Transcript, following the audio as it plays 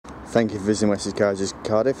Thank you for visiting Wessex Garages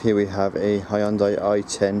Cardiff. Here we have a Hyundai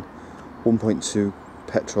i10 1.2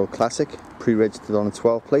 petrol classic, pre-registered on a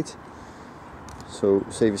 12 plate. So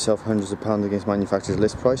save yourself hundreds of pounds against manufacturer's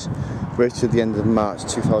list price. Registered at the end of March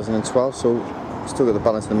 2012, so still got the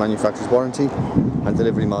balance of the manufacturer's warranty and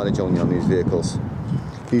delivery mileage only on these vehicles.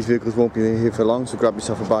 These vehicles won't be here for long, so grab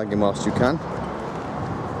yourself a bargain whilst you can.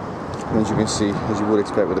 And as you can see, as you would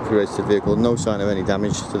expect with a pre-registered vehicle, no sign of any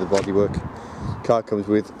damage to the bodywork. Car comes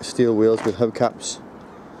with steel wheels with hubcaps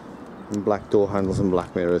and black door handles and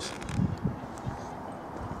black mirrors.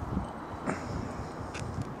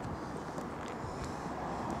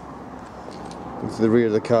 To the rear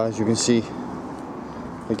of the car, as you can see,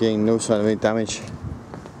 again no sign of any damage.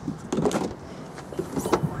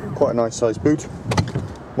 Quite a nice sized boot,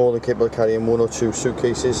 more than capable of carrying one or two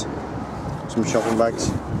suitcases, some shopping bags,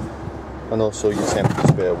 and also your temporary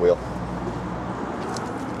spare wheel.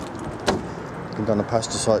 Looking down the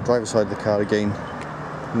passenger side, driver's side of the car, again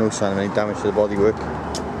no sign of any damage to the bodywork.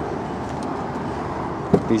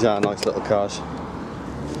 These are nice little cars.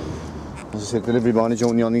 As I said, delivery mileage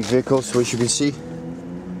only on these vehicles, so as you can see,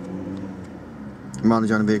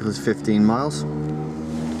 mileage on the vehicle is 15 miles.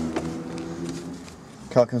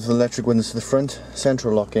 Car comes with electric windows to the front,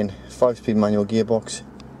 central lock-in, 5-speed manual gearbox,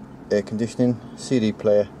 air conditioning, CD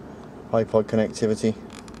player, iPod connectivity.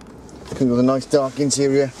 Comes with a nice dark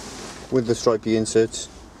interior with the stripy inserts.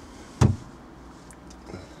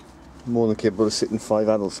 More than capable of sitting 3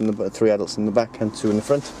 adults in the back and 2 in the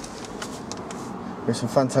front. There's some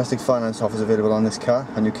fantastic finance offers available on this car,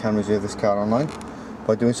 and you can reserve this car online.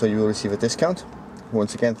 By doing so, you will receive a discount.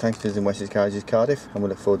 Once again, thanks for visiting Wessex Garages Cardiff, and we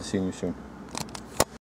look forward to seeing you soon.